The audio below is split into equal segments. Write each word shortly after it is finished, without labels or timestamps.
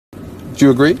Do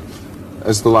you agree?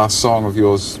 As the last song of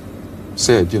yours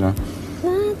said, you know.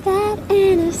 Not that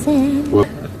innocent. Well,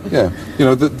 yeah, you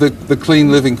know, the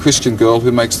clean living Christian girl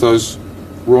who makes those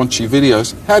raunchy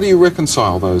videos. How do you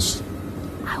reconcile those?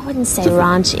 I wouldn't say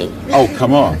raunchy. Oh,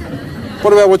 come on.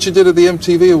 What about what you did at the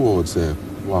MTV Awards there a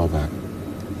while back?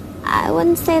 I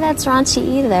wouldn't say that's raunchy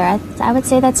either. I would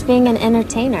say that's being an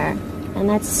entertainer, and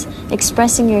that's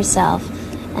expressing yourself.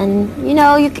 And, you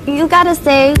know, you gotta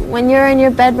say, when you're in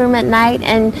your bedroom at night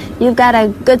and you've got a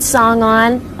good song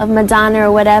on of Madonna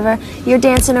or whatever, you're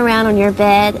dancing around on your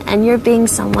bed and you're being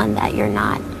someone that you're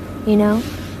not, you know?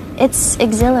 It's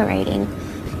exhilarating.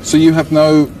 So you have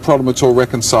no problem at all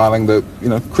reconciling the, you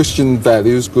know, Christian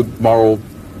values, good moral,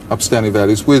 upstanding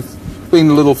values, with being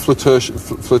a little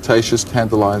flirtatious,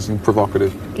 tantalizing,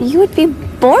 provocative? You would be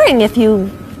boring if you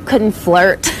couldn't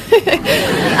flirt.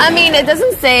 I mean, it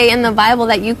doesn't say in the Bible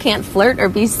that you can't flirt or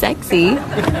be sexy.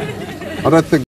 I don't think